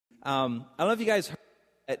I don't know if you guys heard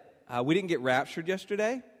that we didn't get raptured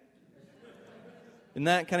yesterday. Isn't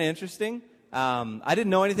that kind of interesting? I didn't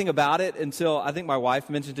know anything about it until I think my wife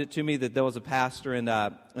mentioned it to me that there was a pastor in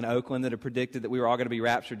Oakland that had predicted that we were all going to be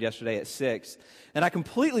raptured yesterday at 6. And I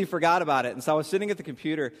completely forgot about it. And so I was sitting at the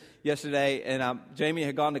computer yesterday, and Jamie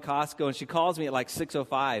had gone to Costco, and she calls me at like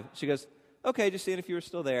 6:05. She goes, "Okay, just seeing if you were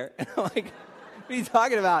still there." And I'm like, "What are you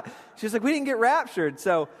talking about?" She's like, "We didn't get raptured."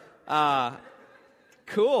 So,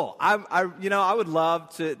 cool. I would love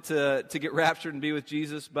to get raptured and be with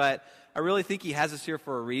Jesus, but I really think he has us here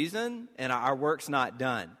for a reason, and our work's not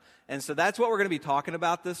done. And so that's what we're going to be talking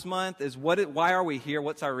about this month, is why are we here?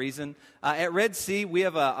 What's our reason? At Red Sea, we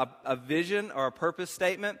have a vision or a purpose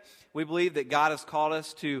statement. We believe that God has called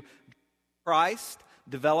us to Christ,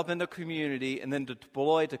 develop into community, and then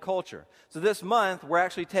deploy to culture. So this month, we're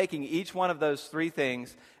actually taking each one of those three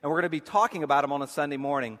things, and we're going to be talking about them on a Sunday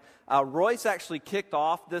morning. Royce actually kicked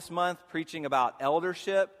off this month preaching about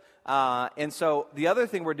eldership. And so the other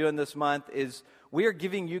thing we're doing this month is we are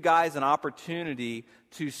giving you guys an opportunity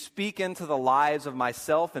to speak into the lives of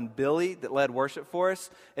myself and Billy that led worship for us.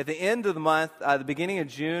 At the end of the month, the beginning of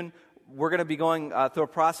June, we're going to be going through a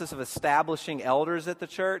process of establishing elders at the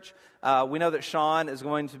church. We know that Sean is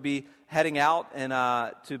going to be heading out and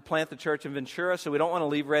to plant the church in Ventura, so we don't want to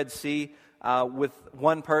leave Red Sea with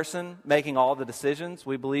one person making all the decisions.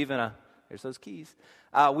 We believe in here's those keys.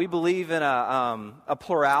 We believe in a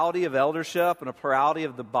plurality of eldership and a plurality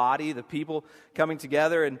of the body, the people coming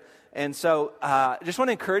together. And so I just want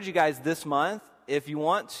to encourage you guys this month, if you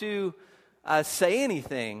want to say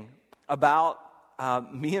anything about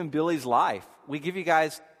me and Billy's life, we give you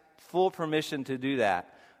guys full permission to do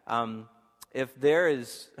that. If there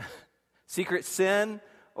is secret sin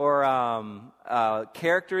or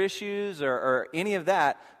character issues or any of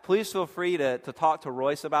that, please feel free to talk to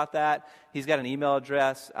Royce about that. He's got an email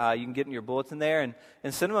address. You can get in your bulletin there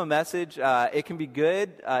and send him a message. It can be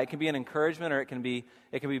good. It can be an encouragement, or it can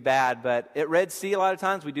be bad. But at Red Sea, a lot of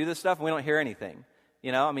times we do this stuff and we don't hear anything.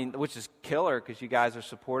 Which is killer because you guys are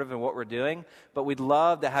supportive in what we're doing. But we'd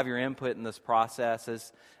love to have your input in this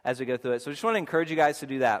process as we go through it. So I just want to encourage you guys to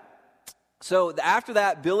do that. So after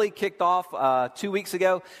that, Billy kicked off 2 weeks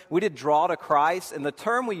ago. We did Draw to Christ, and the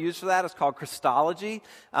term we use for that is called Christology.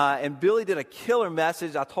 And Billy did a killer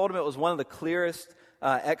message. I told him it was one of the clearest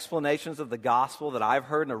explanations of the gospel that I've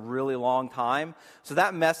heard in a really long time. So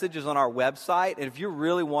that message is on our website. And if you're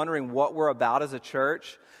really wondering what we're about as a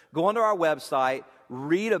church, go onto our website,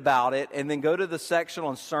 read about it, and then go to the section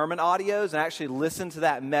on sermon audios and actually listen to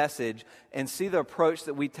that message and see the approach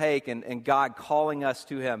that we take and God calling us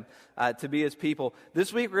to Him to be His people.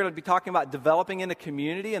 This week we're going to be talking about developing in a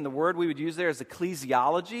community, and the word we would use there is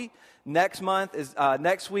ecclesiology.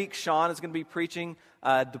 Next week Sean is going to be preaching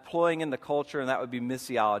deploying into culture, and that would be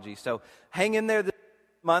missiology. So hang in there this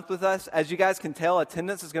month with us. As you guys can tell,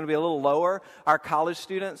 attendance is going to be a little lower. Our college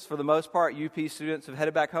students, for the most part, UP students, have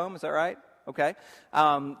headed back home. Is that right? Okay.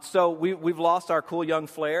 So we've lost our cool young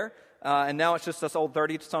flair, and now it's just us old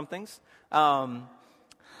 30-somethings. I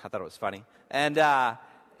thought it was funny.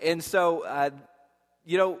 And so,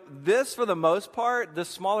 this, for the most part, this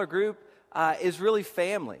smaller group is really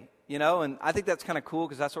family, and I think that's kind of cool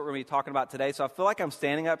because that's what we're going to be talking about today. So I feel like I'm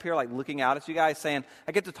standing up here, like looking out at you guys saying,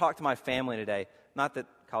 I get to talk to my family today. Not that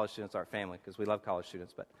college students aren't family, because we love college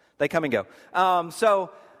students, but they come and go.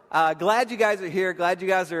 Glad you guys are here. Glad you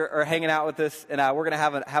guys are hanging out with us, and we're going to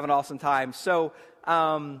have an awesome time. So,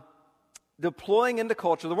 deploying into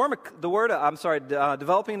culture.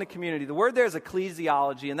 Developing in the community. The word there is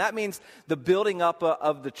ecclesiology, and that means the building up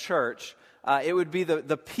of the church. It would be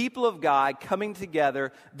the people of God coming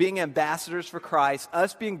together, being ambassadors for Christ,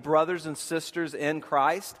 us being brothers and sisters in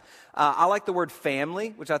Christ. I like the word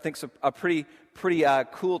family, which I think is a pretty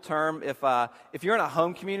cool term. If you're in a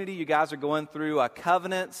home community, you guys are going through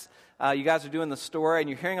covenants. You guys are doing the story, and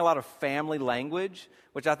you're hearing a lot of family language,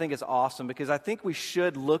 which I think is awesome because I think we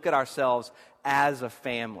should look at ourselves as a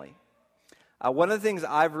family. One of the things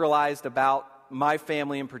I've realized about my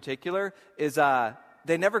family in particular is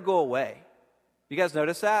they never go away. You guys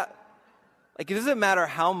notice that? Like, it doesn't matter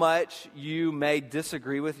how much you may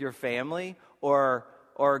disagree with your family or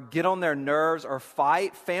get on their nerves or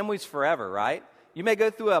fight, family's forever, right? You may go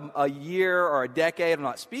through a year or a decade of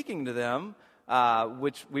not speaking to them,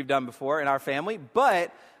 which we've done before in our family,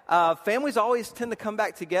 but families always tend to come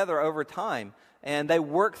back together over time, and they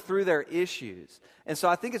work through their issues. And so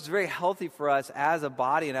I think it's very healthy for us as a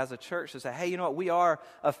body and as a church to say, hey, you know what, we are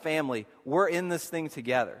a family. We're in this thing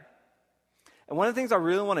together. And one of the things I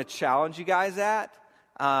really want to challenge you guys at,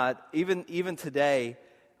 even today,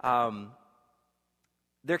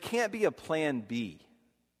 there can't be a plan B.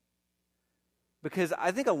 Because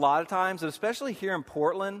I think a lot of times, especially here in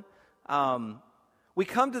Portland, we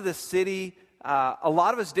come to this city. A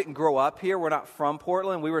lot of us didn't grow up here. We're not from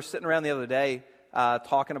Portland. We were sitting around the other day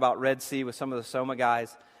talking about Red Sea with some of the Soma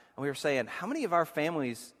guys. And we were saying, how many of our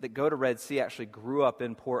families that go to Red Sea actually grew up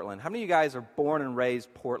in Portland? How many of you guys are born and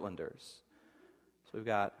raised Portlanders? So we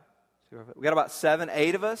got about 7,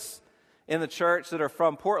 8 of us in the church that are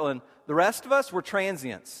from Portland. The rest of us, we're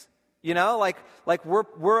transients. You know, like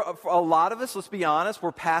we're a lot of us, let's be honest,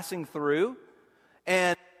 we're passing through.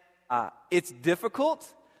 And it's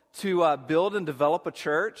difficult to build and develop a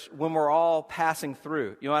church when we're all passing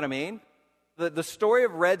through. You know what I mean? The story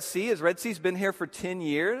of Red Sea is Red Sea's been here for 10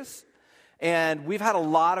 years. And we've had a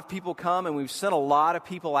lot of people come, and we've sent a lot of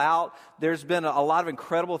people out. There's been a lot of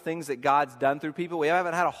incredible things that God's done through people. We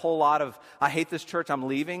haven't had a whole lot of, I hate this church, I'm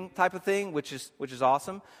leaving type of thing, which is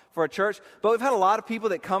awesome for a church. But we've had a lot of people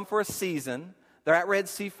that come for a season. They're at Red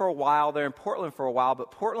Sea for a while. They're in Portland for a while. But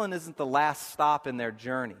Portland isn't the last stop in their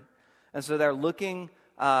journey. And so they're looking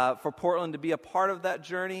for Portland to be a part of that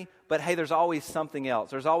journey. But hey, there's always something else.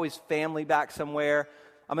 There's always family back somewhere.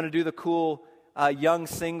 I'm going to do the cool young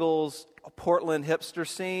singles Portland hipster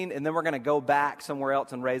scene, and then we're going to go back somewhere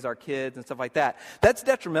else and raise our kids and stuff like that. That's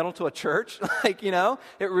detrimental to a church,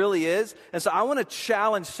 it really is. And so I want to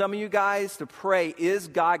challenge some of you guys to pray, is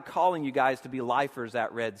God calling you guys to be lifers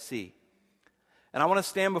at Red Sea? And I want to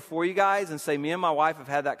stand before you guys and say, me and my wife have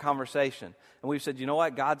had that conversation, and we've said, you know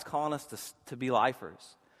what, God's calling us to be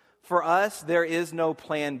lifers. For us, there is no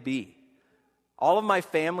plan B. All of my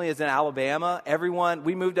family is in Alabama. Everyone,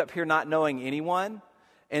 we moved up here not knowing anyone.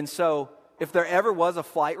 And so if there ever was a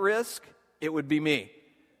flight risk, it would be me,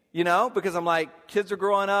 because I'm like, kids are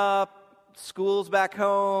growing up, school's back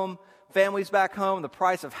home, family's back home, the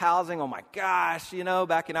price of housing, oh my gosh,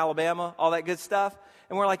 back in Alabama, all that good stuff.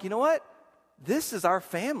 And we're like, you know what? This is our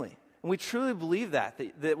family. And we truly believe that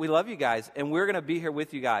we love you guys, and we're going to be here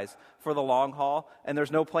with you guys for the long haul. And there's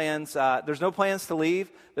no plans to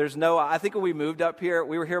leave. I think when we moved up here,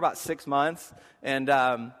 we were here about 6 months,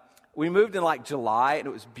 and we moved in like July, and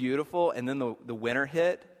it was beautiful, and then the winter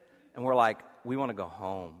hit, and we're like, we want to go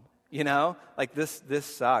home, Like this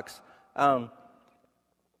sucks. And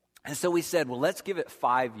so we said, well, let's give it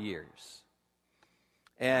 5 years.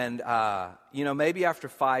 And, maybe after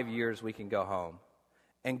 5 years we can go home.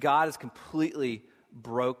 And God has completely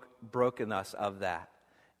broken us of that.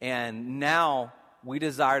 And now we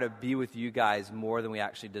desire to be with you guys more than we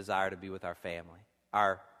actually desire to be with our family,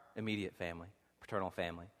 our immediate family, paternal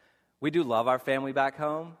family. We do love our family back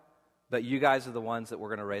home, but you guys are the ones that we're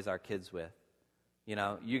going to raise our kids with.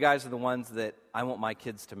 You guys are the ones that I want my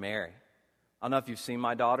kids to marry. I don't know if you've seen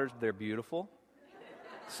my daughters, but they're beautiful.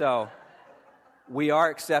 So we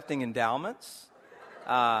are accepting endowments.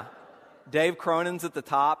 Dave Cronin's at the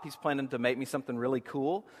top. He's planning to make me something really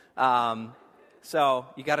cool. So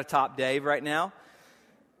you got to top Dave right now.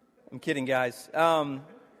 I'm kidding, guys.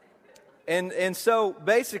 And so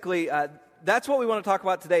basically, that's what we want to talk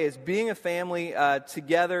about today, is being a family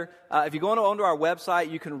together. If you go onto our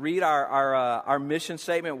website, you can read our mission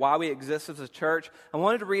statement, why we exist as a church. I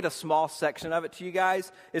wanted to read a small section of it to you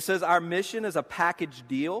guys. It says, our mission is a package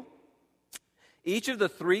deal. Each of the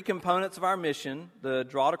 3 components of our mission, the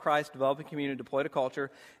draw to Christ, develop a community, deploy to culture,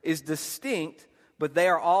 is distinct, but they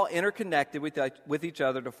are all interconnected with each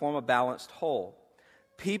other to form a balanced whole.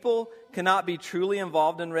 People cannot be truly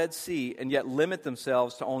involved in Red Sea and yet limit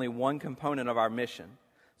themselves to only one component of our mission,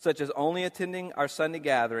 such as only attending our Sunday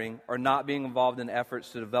gathering or not being involved in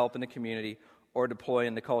efforts to develop in the community or deploy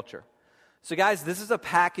in the culture. So guys, this is a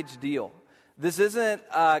package deal. This isn't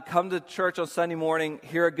come to church on Sunday morning,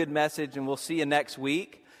 hear a good message, and we'll see you next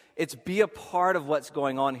week. It's be a part of what's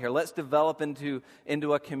going on here. Let's develop into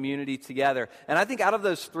a community together. And I think out of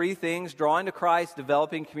those 3 things, drawing to Christ,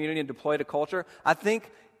 developing community, and deploy to culture, I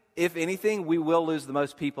think, if anything, we will lose the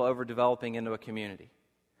most people over developing into a community.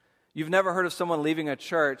 You've never heard of someone leaving a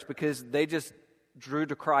church because they just drew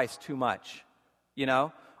to Christ too much,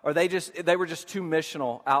 or they were just too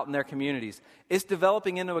missional out in their communities. It's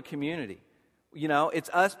developing into a community. It's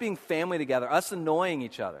us being family together, us annoying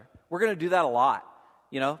each other. We're going to do that a lot.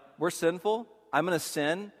 We're sinful. I'm going to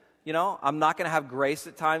sin. I'm not going to have grace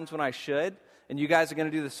at times when I should. And you guys are going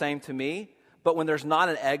to do the same to me. But when there's not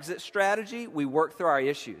an exit strategy, we work through our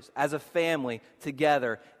issues as a family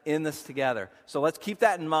together, in this together. So let's keep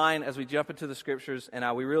that in mind as we jump into the scriptures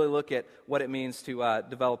and we really look at what it means to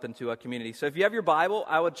develop into a community. So if you have your Bible,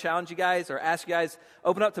 I would challenge you guys or ask you guys,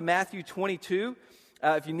 open up to Matthew 22.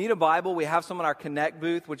 If you need a Bible, we have some in our Connect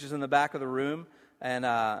booth, which is in the back of the room, and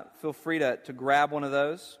feel free to grab one of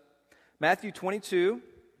those. Matthew 22,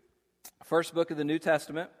 first book of the New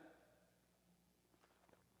Testament.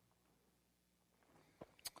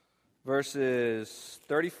 verses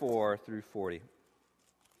 34 through 40.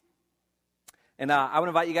 And I want to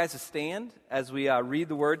invite you guys to stand as we read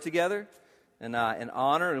the word together in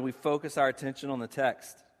honor, and we focus our attention on the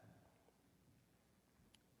text.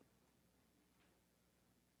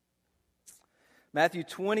 Matthew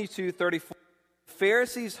 22:34.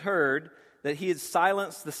 Pharisees heard that he had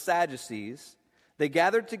silenced the Sadducees. They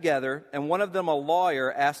gathered together, and one of them, a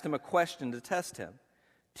lawyer, asked him a question to test him.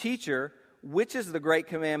 "Teacher, which is the great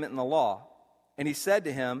commandment in the law?" And he said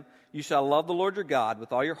to him, "You shall love the Lord your God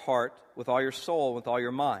with all your heart, with all your soul, with all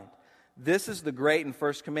your mind. This is the great and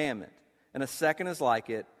first commandment. And a second is like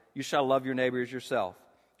it, you shall love your neighbor as yourself.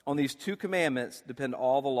 On these two commandments depend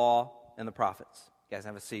all the law and the prophets." You guys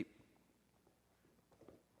have a seat.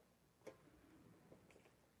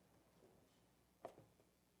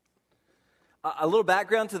 A little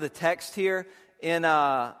background to the text here.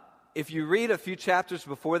 If you read a few chapters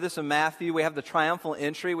before this in Matthew, we have the triumphal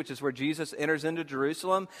entry, which is where Jesus enters into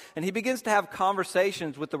Jerusalem, and he begins to have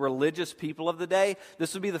conversations with the religious people of the day.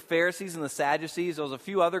 This would be the Pharisees and the Sadducees. There was a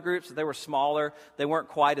few other groups, but they were smaller. They weren't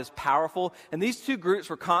quite as powerful. And these two groups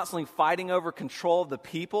were constantly fighting over control of the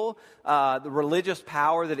people, the religious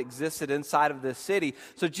power that existed inside of this city.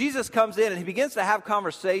 So Jesus comes in and he begins to have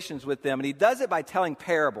conversations with them, and he does it by telling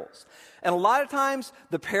parables. And a lot of times,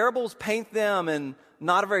 the parables paint them in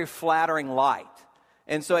not a very flattering light.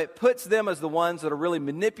 And so it puts them as the ones that are really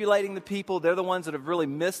manipulating the people. They're the ones that have really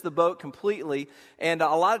missed the boat completely. And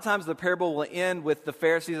a lot of times the parable will end with the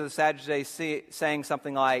Pharisees or the Sadducees saying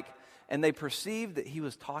something like, "And they perceived that he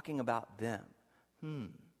was talking about them."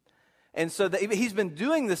 And so he's been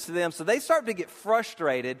doing this to them, so they start to get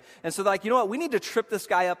frustrated. And so they're like, you know what, we need to trip this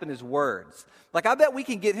guy up in his words. Like, I bet we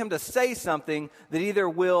can get him to say something that either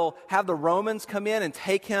will have the Romans come in and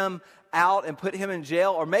take him out and put him in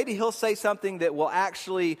jail, or maybe he'll say something that will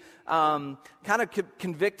actually kind of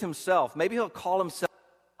convict himself. Maybe he'll call himself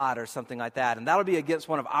God or something like that, and that'll be against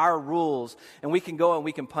one of our rules, and we can go and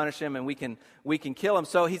we can punish him and we can kill him.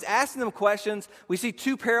 So he's asking them questions. We see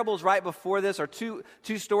two parables right before this, or two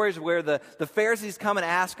stories where the Pharisees come and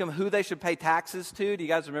ask him who they should pay taxes to. Do you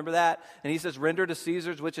guys remember that? And he says, "Render to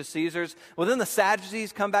Caesar's which is Caesar's." Well, then the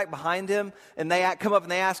Sadducees come back behind him, and they come up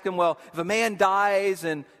and they ask him, well, if a man dies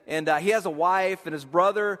and he has a wife, and his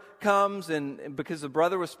brother comes, and because the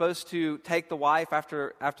brother was supposed to take the wife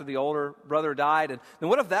after the older brother died, and then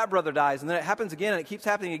what if that brother dies? And then it happens again, and it keeps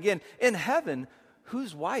happening again. In heaven,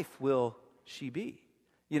 whose wife will she be?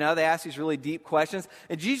 You know, they ask these really deep questions,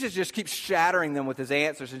 and Jesus just keeps shattering them with his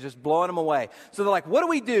answers and just blowing them away. So they're like, what do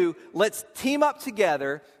we do? Let's team up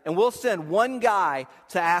together, and we'll send one guy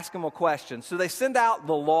to ask him a question. So they send out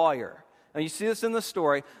the lawyer. Now, you see this in the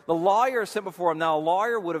story. The lawyer is sent before him. Now, a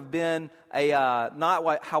lawyer would have been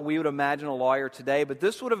not how we would imagine a lawyer today, but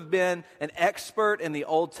this would have been an expert in the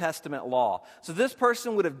Old Testament law. So this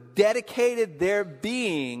person would have dedicated their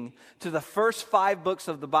being to the first 5 books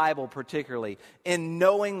of the Bible, particularly, in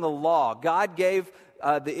knowing the law. God gave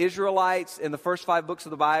the Israelites in the first 5 books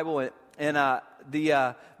of the Bible and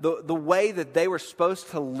the way that they were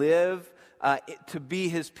supposed to live to be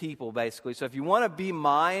his people, basically. So if you want to be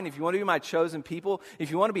mine, if you want to be my chosen people, if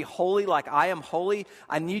you want to be holy like I am holy,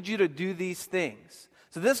 I need you to do these things.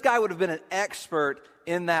 So this guy would have been an expert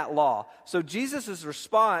in that law. So Jesus'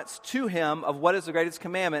 response to him of what is the greatest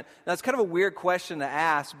commandment, now it's kind of a weird question to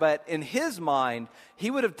ask, but in his mind, he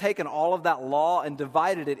would have taken all of that law and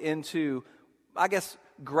divided it into, I guess,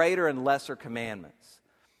 greater and lesser commandments.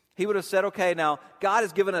 He would have said, okay, now, God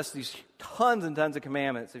has given us these tons and tons of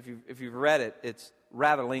commandments. If you've read it, it's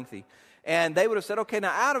rather lengthy. And they would have said, okay,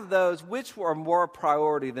 now, out of those, which were more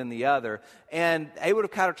priority than the other? And they would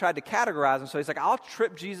have kind of tried to categorize them. So he's like, I'll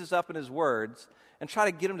trip Jesus up in his words and try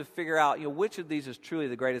to get him to figure out, which of these is truly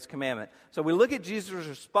the greatest commandment. So we look at Jesus'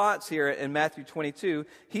 response here in Matthew 22.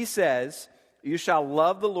 He says, "You shall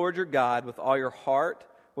love the Lord your God with all your heart,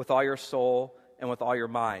 with all your soul, and with all your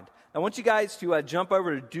mind." I want you guys to jump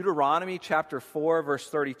over to Deuteronomy chapter 4, verse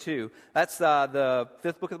 32. That's the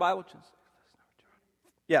 5th book of the Bible.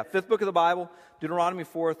 Yeah, 5th book of the Bible, Deuteronomy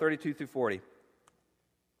 4, 32 through 40.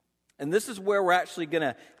 And this is where we're actually going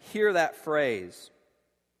to hear that phrase.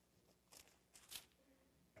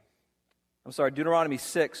 I'm sorry, Deuteronomy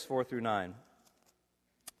 6, 4 through 9.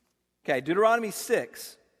 Okay, Deuteronomy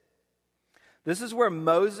 6. This is where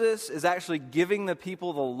Moses is actually giving the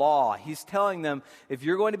people the law. He's telling them, if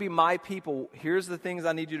you're going to be my people, here's the things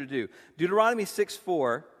I need you to do. Deuteronomy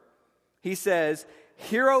 6:4, he says,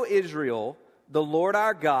 "Hear, O Israel, the Lord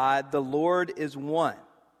our God, the Lord is one.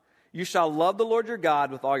 You shall love the Lord your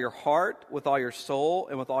God with all your heart, with all your soul,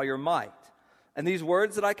 and with all your might. And these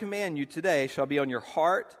words that I command you today shall be on your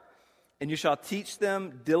heart. And you shall teach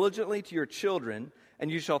them diligently to your children, and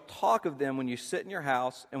you shall talk of them when you sit in your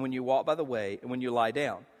house, and when you walk by the way, and when you lie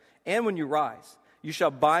down, and when you rise. You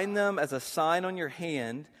shall bind them as a sign on your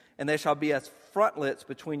hand, and they shall be as frontlets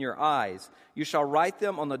between your eyes. You shall write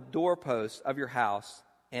them on the doorposts of your house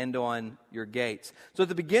and on your gates. So at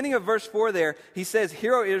the beginning of verse 4 there, he says,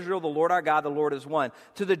 Hear, O Israel, the Lord our God, the Lord is one.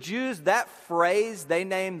 To the Jews, that phrase they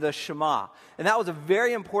named the Shema. And that was a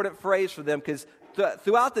very important phrase for them because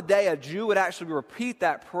throughout the day, a Jew would actually repeat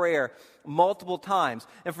that prayer multiple times.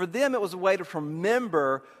 And for them, it was a way to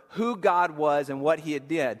remember who God was and what he had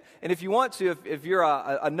did. And if you want to, if you're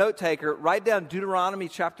a note taker, write down Deuteronomy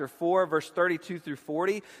chapter 4, verse 32 through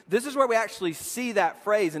 40. This is where we actually see that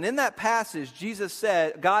phrase. And in that passage,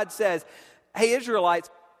 God says, hey, Israelites,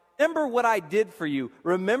 remember what I did for you.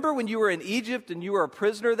 Remember when you were in Egypt and you were a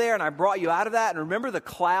prisoner there and I brought you out of that? And remember the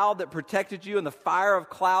cloud that protected you and the fire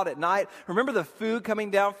of cloud at night? Remember the food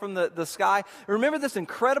coming down from the sky? Remember this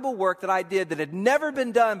incredible work that I did that had never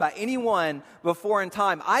been done by anyone before in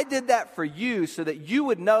time? I did that for you so that you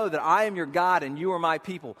would know that I am your God and you are my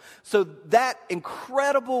people. So that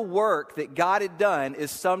incredible work that God had done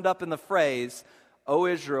is summed up in the phrase, O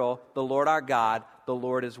Israel, the Lord our God, the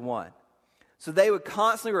Lord is one. So they would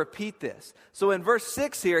constantly repeat this. So in verse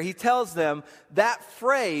 6 here, he tells them that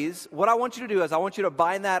phrase, what I want you to do is I want you to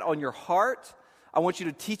bind that on your heart. I want you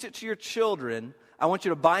to teach it to your children. I want you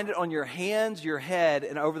to bind it on your hands, your head,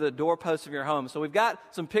 and over the doorposts of your home. So we've got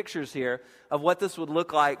some pictures here of what this would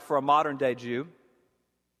look like for a modern day Jew.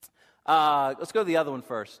 Let's go to the other one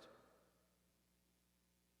first.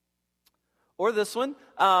 Or this one.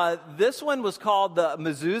 This one was called the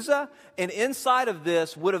mezuzah, and inside of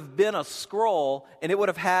this would have been a scroll, and it would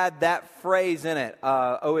have had that phrase in it,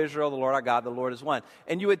 O Israel, the Lord our God, the Lord is one.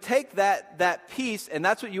 And you would take that piece, and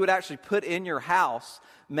that's what you would actually put in your house,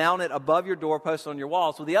 mount it above your doorpost on your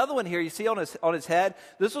walls. So the other one here, you see on his head,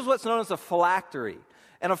 this was what's known as a phylactery.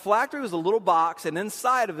 And a phylactery was a little box, and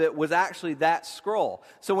inside of it was actually that scroll.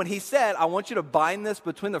 So when he said, I want you to bind this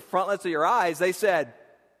between the frontlets of your eyes, they said,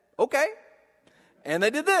 okay. And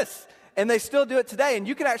they did this. And they still do it today. And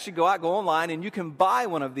you can actually go online, and you can buy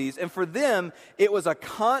one of these. And for them, it was a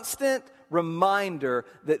constant reminder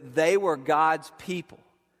that they were God's people.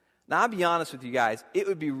 Now, I'll be honest with you guys. It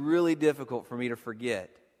would be really difficult for me to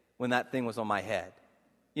forget when that thing was on my head.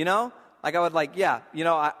 You know? Like I would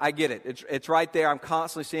I get it. It's right there. I'm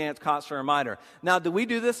constantly seeing it. It's a constant reminder. Now, do we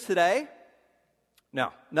do this today?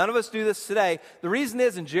 No, none of us do this today. The reason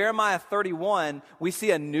is in Jeremiah 31, we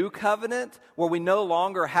see a new covenant where we no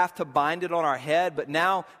longer have to bind it on our head, but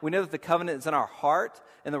now we know that the covenant is in our heart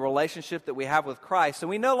and the relationship that we have with Christ. So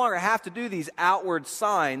we no longer have to do these outward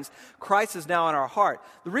signs. Christ is now in our heart.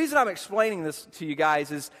 The reason I'm explaining this to you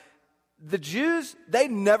guys is the Jews, they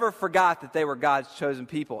never forgot that they were God's chosen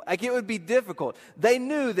people. Like it would be difficult. They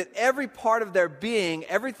knew that every part of their being,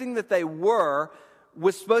 everything that they were,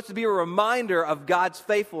 was supposed to be a reminder of God's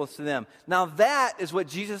faithfulness to them. Now that is what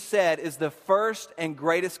Jesus said is the first and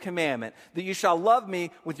greatest commandment, that you shall love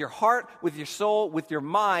me with your heart, with your soul, with your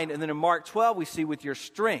mind, and then in Mark 12 we see with your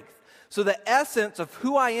strength. So the essence of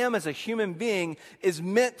who I am as a human being is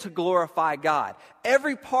meant to glorify God.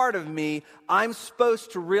 Every part of me, I'm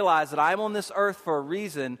supposed to realize that I'm on this earth for a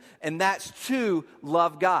reason, and that's to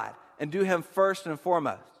love God and do Him first and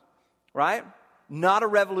foremost, right? Not a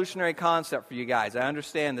revolutionary concept for you guys. I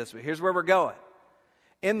understand this, but here's where we're going.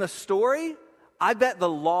 In the story, I bet the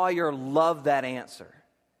lawyer loved that answer.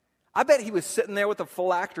 I bet he was sitting there with a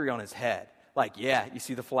phylactery on his head. Like, yeah, you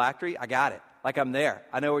see the phylactery? I got it. Like, I'm there.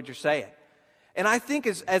 I know what you're saying. And I think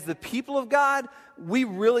as the people of God, we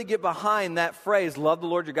really get behind that phrase, love the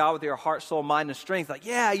Lord your God with your heart, soul, mind, and strength. Like,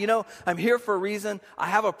 yeah, I'm here for a reason. I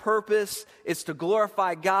have a purpose. It's to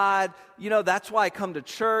glorify God. That's why I come to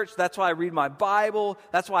church. That's why I read my Bible.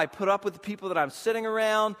 That's why I put up with the people that I'm sitting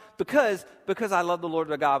around. Because I love the Lord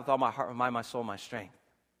your God with all my heart, my mind, my soul, my strength.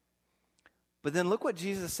 But then look what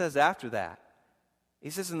Jesus says after that.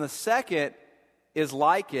 He says, and the second is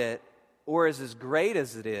like it, or is as great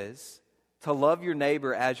as it is, to love your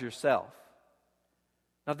neighbor as yourself.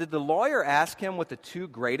 Now, did the lawyer ask him what the two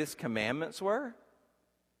greatest commandments were?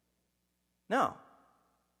 No.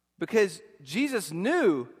 Because Jesus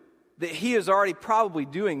knew that he is already probably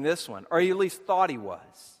doing this one, or he at least thought he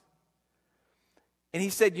was. And he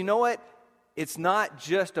said, you know what? It's not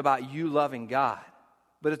just about you loving God,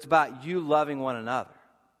 but it's about you loving one another.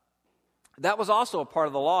 That was also a part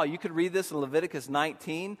of the law. You could read this in Leviticus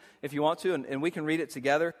 19 if you want to, and we can read it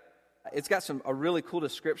together. It's got a really cool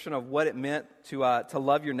description of what it meant to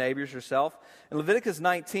love your neighbors yourself. In Leviticus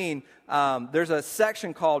 19, there's a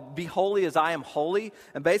section called "Be holy as I am holy,"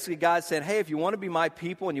 and basically God's saying, "Hey, if you want to be my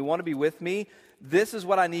people and you want to be with me, this is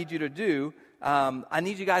what I need you to do. I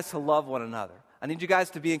need you guys to love one another. I need you guys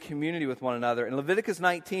to be in community with one another." In Leviticus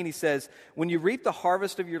 19, he says, "When you reap the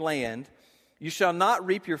harvest of your land, you shall not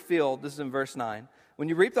reap your field." This is in verse 9. "When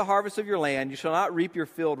you reap the harvest of your land, you shall not reap your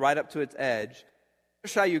field right up to its edge.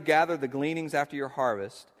 Neither shall you gather the gleanings after your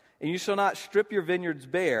harvest, and you shall not strip your vineyards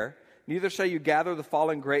bare, neither shall you gather the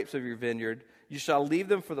fallen grapes of your vineyard. You shall leave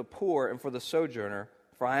them for the poor and for the sojourner,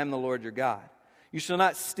 for I am the Lord your God. You shall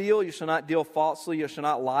not steal, you shall not deal falsely, you shall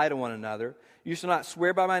not lie to one another. You shall not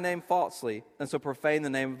swear by my name falsely, and so profane the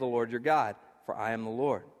name of the Lord your God, for I am the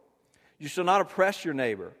Lord. You shall not oppress your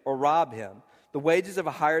neighbor or rob him. The wages of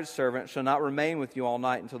a hired servant shall not remain with you all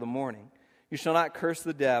night until the morning. You shall not curse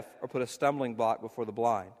the deaf or put a stumbling block before the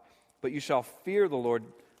blind, but you shall fear the Lord,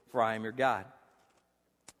 for I am your God.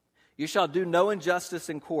 You shall do no injustice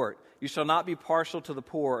in court. You shall not be partial to the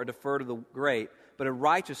poor or defer to the great, but in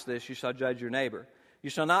righteousness you shall judge your neighbor. You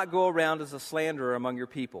shall not go around as a slanderer among your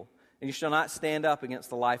people, and you shall not stand up against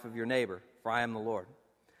the life of your neighbor, for I am the Lord.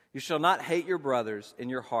 You shall not hate your brothers in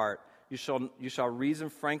your heart. You shall reason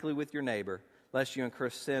frankly with your neighbor, lest you incur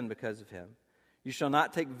sin because of him. You shall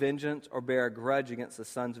not take vengeance or bear a grudge against the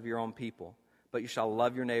sons of your own people, but you shall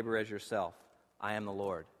love your neighbor as yourself. I am the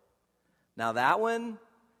Lord." Now that one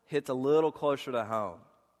hits a little closer to home,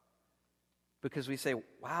 because we say,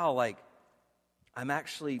 wow, like, I'm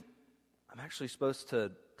actually supposed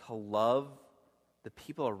to love the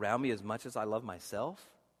people around me as much as I love myself?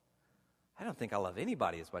 I don't think I love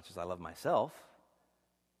anybody as much as I love myself.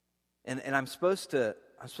 And I'm supposed to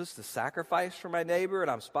sacrifice for my neighbor, and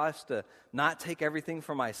I'm supposed to not take everything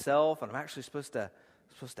for myself, and I'm actually supposed to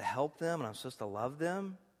help them, and I'm supposed to love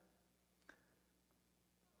them.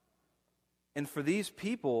 And for these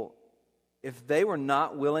people, if they were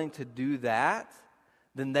not willing to do that,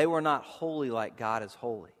 then they were not holy like God is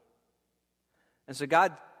holy. And so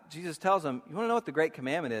Jesus tells them, you want to know what the great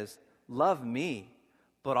commandment is? Love me,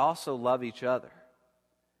 but also love each other.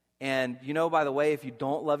 And by the way, if you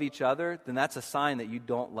don't love each other, then that's a sign that you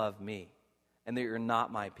don't love me and that you're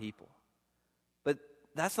not my people. But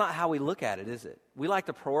that's not how we look at it, is it? We like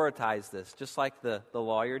to prioritize this, just like the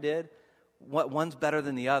lawyer did. One's better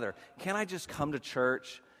than the other. Can I just come to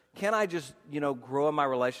church? Can I just, grow in my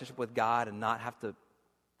relationship with God and not have to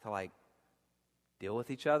deal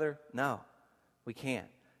with each other? No, we can't.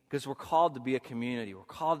 Because we're called to be a community. We're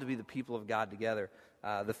called to be the people of God together,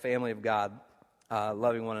 the family of God.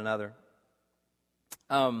 Loving one another.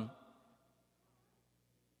 The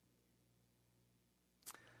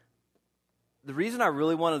reason I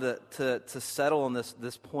really wanted to settle on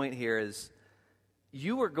this point here is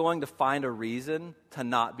you are going to find a reason to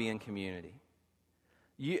not be in community.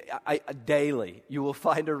 Daily, you will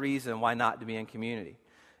find a reason why not to be in community.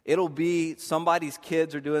 It'll be somebody's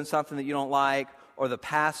kids are doing something that you don't like, or the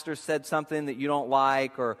pastor said something that you don't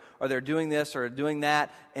like, or they're doing this or doing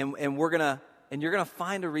that, and you're going to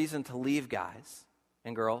find a reason to leave, guys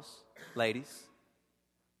and girls, ladies.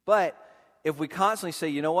 But if we constantly say,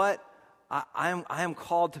 you know what, I am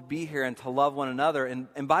called to be here and to love one another.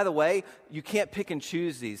 And by the way, you can't pick and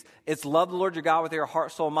choose these. It's love the Lord your God with your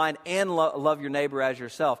heart, soul, mind, and love your neighbor as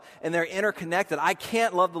yourself. And they're interconnected. I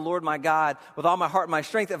can't love the Lord my God with all my heart and my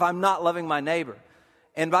strength if I'm not loving my neighbor.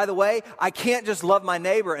 And by the way, I can't just love my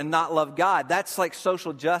neighbor and not love God. That's like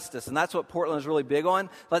social justice, and that's what Portland is really big on.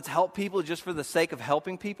 Let's help people just for the sake of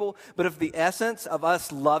helping people. But if the essence of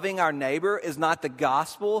us loving our neighbor is not the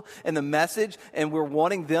gospel and the message, and we're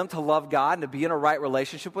wanting them to love God and to be in a right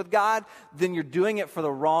relationship with God, then you're doing it for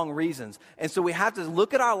the wrong reasons. And so we have to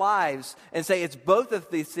look at our lives and say it's both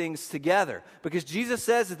of these things together. Because Jesus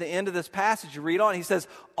says at the end of this passage, you read on, he says,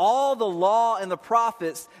 all the law and the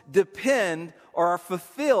prophets depend or are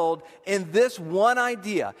fulfilled in this one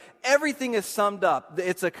idea. Everything is summed up.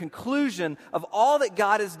 It's a conclusion of all that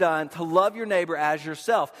God has done to love your neighbor as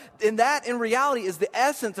yourself. And that, in reality, is the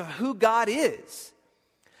essence of who God is.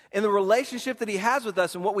 And the relationship that he has with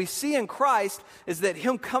us, and what we see in Christ is that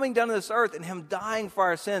him coming down to this earth and him dying for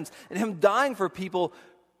our sins and him dying for people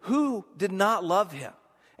who did not love him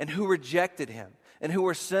and who rejected him and who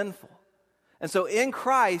were sinful. And so in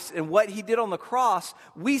Christ and what he did on the cross,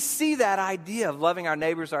 we see that idea of loving our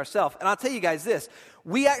neighbors ourselves. And I'll tell you guys this,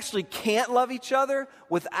 we actually can't love each other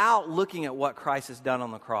without looking at what Christ has done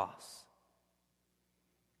on the cross.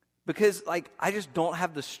 Because I just don't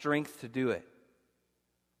have the strength to do it.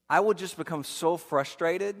 I will just become so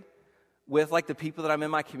frustrated with the people that I'm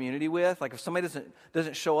in my community with. Like if somebody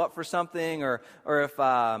doesn't show up for something, or if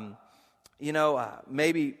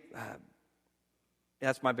maybe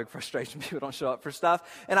that's my big frustration. People don't show up for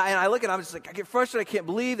stuff. And I look at it, I'm just like, I get frustrated. I can't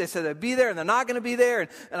believe they said they'd be there and they're not going to be there.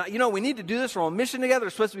 And we need to do this. We're on mission together. We're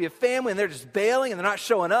supposed to be a family, and they're just bailing and they're not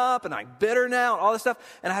showing up, and I'm bitter now and all this stuff.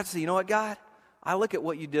 And I have to say, you know what, God? I look at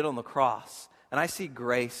what you did on the cross, and I see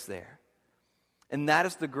grace there. And that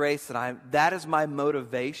is the grace that is my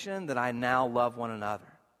motivation, that I now love one another.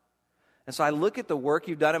 And so I look at the work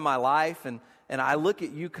you've done in my life, and I look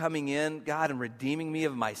at you coming in, God, and redeeming me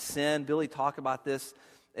of my sin. Billy talked about this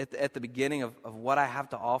at the beginning of what I have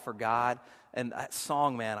to offer God. And that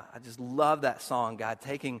song, man, I just love that song, God,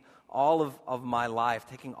 taking all of my life,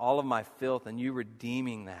 taking all of my filth, and you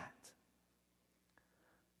redeeming that.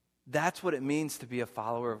 That's what it means to be a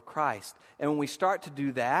follower of Christ. And when we start to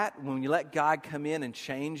do that, when you let God come in and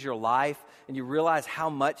change your life, and you realize how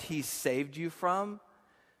much He's saved you from,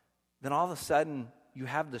 then all of a sudden you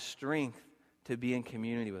have the strength to be in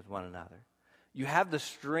community with one another. You have the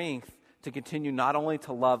strength to continue not only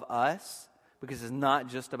to love us, because it's not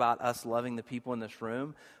just about us loving the people in this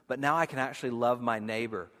room, but now I can actually love my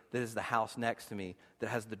neighbor that is the house next to me, that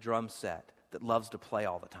has the drum set, that loves to play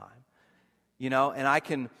all the time. And I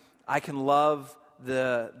can love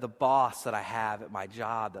the boss that I have at my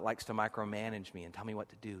job that likes to micromanage me and tell me what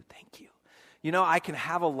to do. Thank you. I can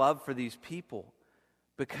have a love for these people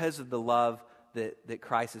because of the love that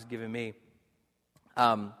Christ has given me.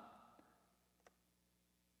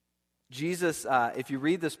 Jesus, if you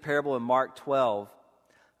read this parable in Mark 12,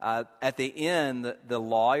 at the end, the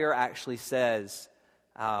lawyer actually says,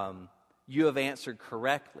 you have answered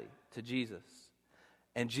correctly to Jesus.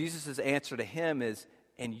 And Jesus' answer to him is,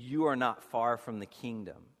 and you are not far from the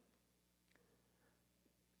kingdom.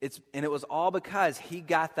 And it was all because he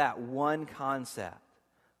got that one concept.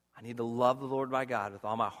 I need to love the Lord my God with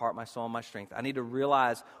all my heart, my soul, and my strength. I need to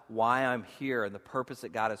realize why I'm here and the purpose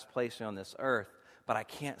that God has placed me on this earth. But I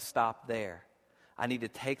can't stop there. I need to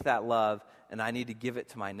take that love and I need to give it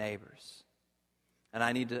to my neighbors. And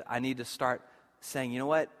I need to start saying, you know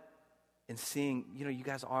what? And seeing, you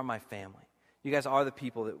guys are my family. You guys are the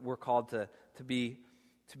people that we're called to be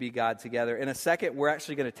God together. In a second, we're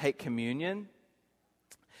actually going to take communion.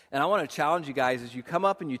 And I want to challenge you guys as you come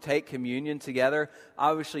up and you take communion together,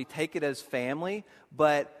 obviously take it as family,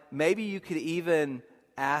 but maybe you could even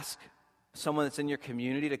ask someone that's in your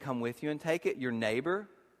community to come with you and take it, your neighbor.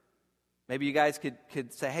 Maybe you guys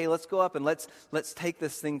could say, hey, let's go up and let's take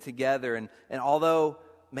this thing together. And although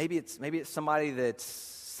maybe it's somebody that's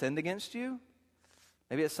sinned against you,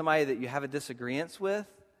 maybe it's somebody that you have a disagreement with,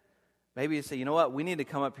 maybe you say, you know what, we need to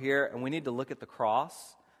come up here and we need to look at the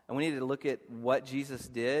cross. And we need to look at what Jesus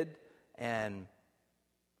did, and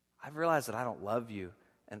I've realized that I don't love you,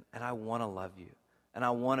 and I want to love you, and I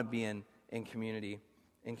want to be in community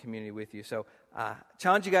with you. So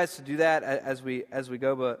challenge you guys to do that as we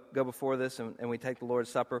go before this and we take the Lord's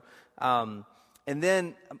Supper. And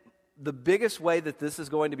then the biggest way that this is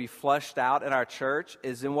going to be fleshed out in our church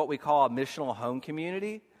is in what we call a missional home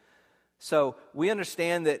community. So we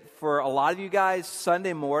understand that for a lot of you guys,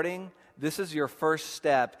 Sunday morning, this is your first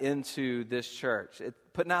step into this church.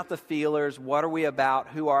 Putting out the feelers. What are we about?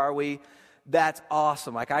 Who are we? That's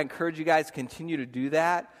awesome. I encourage you guys to continue to do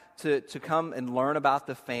that, to come and learn about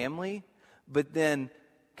the family. But then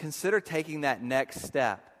consider taking that next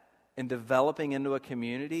step and developing into a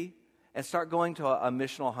community and start going to a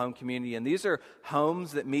missional home community. And these are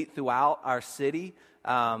homes that meet throughout our city.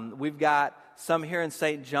 We've got some here in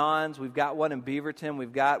St. John's. We've got one in Beaverton.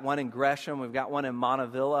 We've got one in Gresham. We've got one in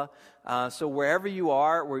Montevilla. So wherever you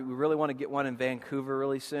are, we really want to get one in Vancouver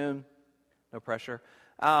really soon. No pressure.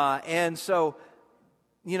 And so,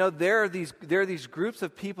 there are these groups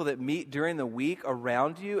of people that meet during the week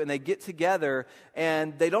around you, and they get together,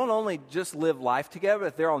 and they don't only just live life together,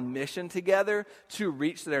 but they're on mission together to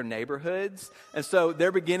reach their neighborhoods. And so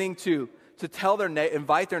they're beginning to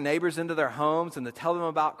invite their neighbors into their homes and to tell them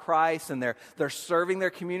about Christ, and they're serving their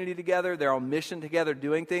community together. They're on mission together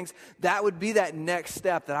doing things. That would be that next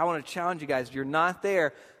step that I want to challenge you guys. If you're not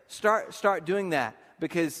there, start doing that,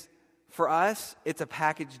 because for us, it's a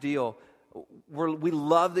package deal. We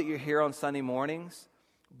love that you're here on Sunday mornings,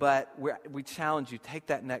 but we challenge you, take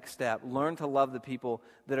that next step. Learn to love the people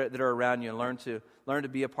that are around you, and learn to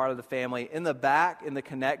be a part of the family. In the back, in the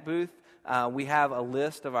Connect booth, we have a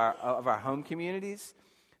list of our home communities.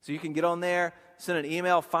 So you can get on there, send an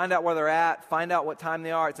email, find out where they're at, find out what time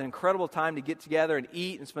they are. It's an incredible time to get together and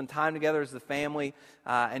eat and spend time together as the family,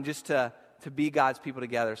 and just to be God's people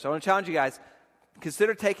together. So I want to challenge you guys,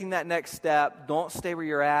 consider taking that next step. Don't stay where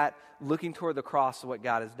you're at, looking toward the cross of what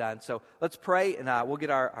God has done. So let's pray, and we'll get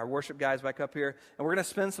our worship guys back up here, and we're going to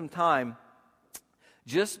spend some time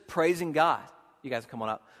just praising God. You guys come on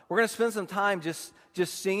up. We're going to spend some time just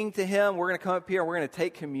singing to Him. We're going to come up here and we're going to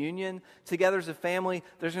take communion together as a family.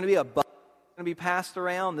 There's going to be a bucket going to be passed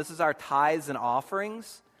around. This is our tithes and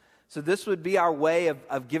offerings. So this would be our way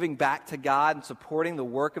of giving back to God and supporting the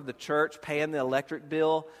work of the church, paying the electric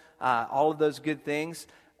bill, all of those good things.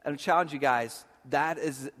 And I challenge you guys, that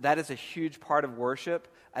is a huge part of worship,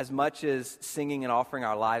 as much as singing and offering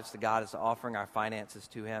our lives to God is offering our finances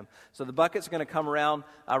to Him. So the bucket's going to come around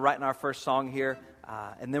right in our first song here,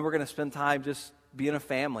 and then we're going to spend time just being a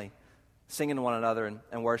family, singing to one another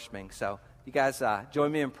and worshiping. So you guys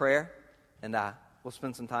join me in prayer, and we'll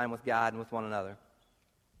spend some time with God and with one another.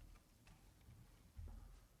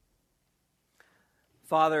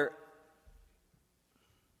 Father,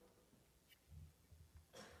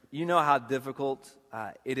 you know how difficult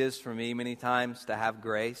it is for me many times to have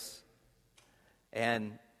grace.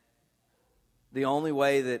 And the only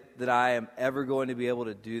way that I am ever going to be able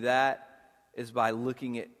to do that is by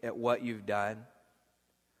looking at what you've done.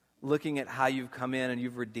 Looking at how you've come in and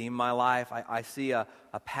you've redeemed my life. I see a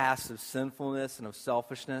past of sinfulness and of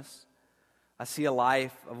selfishness. I see a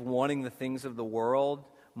life of wanting the things of the world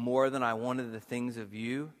more than I wanted the things of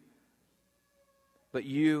you. But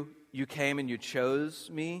you came and you chose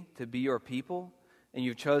me to be your people, and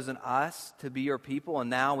you've chosen us to be your people, and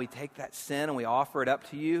now we take that sin and we offer it up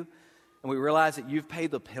to you, and we realize that you've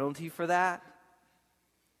paid the penalty for that,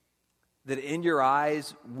 that in your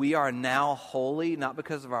eyes we are now holy, not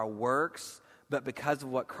because of our works, but because of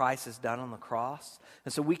what Christ has done on the cross,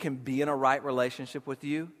 and so we can be in a right relationship with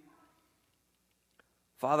you.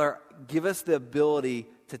 Father, give us the ability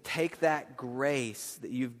to take that grace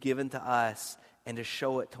that you've given to us and to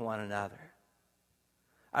show it to one another.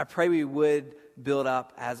 I pray we would build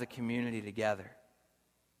up as a community together.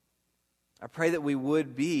 I pray that we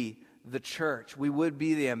would be the church. We would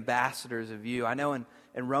be the ambassadors of you. I know in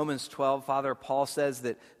Romans 12, Father, Paul says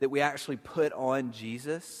that we actually put on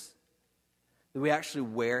Jesus, that we actually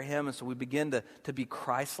wear Him, and so we begin to be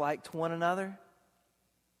Christ-like to one another.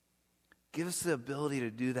 Give us the ability to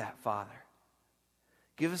do that, Father.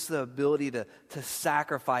 Give us the ability to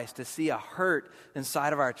sacrifice, to see a hurt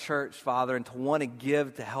inside of our church, Father, and to want to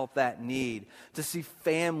give to help that need. To see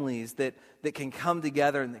families that can come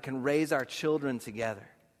together and that can raise our children together.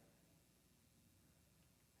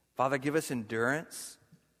 Father, give us endurance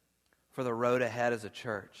for the road ahead as a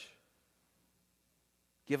church.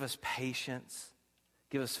 Give us patience.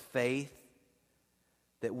 Give us faith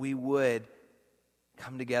that we would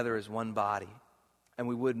come together as one body and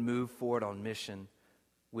we would move forward on mission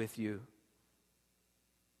with you.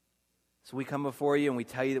 So we come before you and we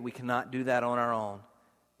tell you that we cannot do that on our own.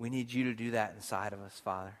 We need you to do that inside of us,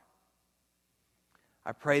 Father.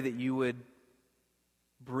 I pray that you would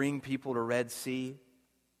bring people to Red Sea,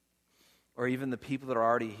 or even the people that are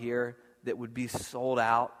already here, that would be sold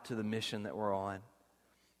out to the mission that we're on.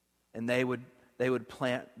 And they would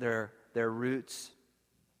plant their roots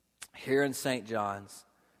here in St. John's,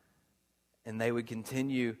 and they would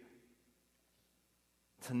continue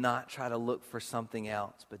to not try to look for something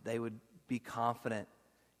else, but they would be confident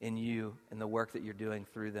in you and the work that you're doing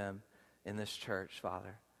through them in this church,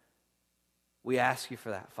 Father. We ask you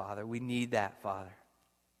for that, Father. We need that, Father.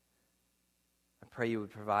 I pray you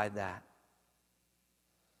would provide that.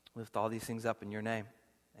 Lift all these things up in your name.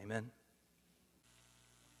 Amen.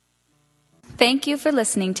 Thank you for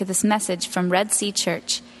listening to this message from Red Sea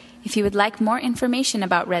Church. If you would like more information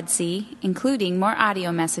about Red Sea, including more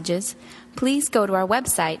audio messages, please go to our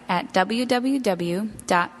website at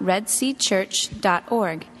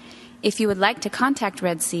www.redseachurch.org. If you would like to contact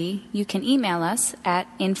Red Sea, you can email us at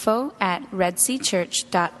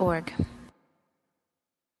info@redseachurch.org.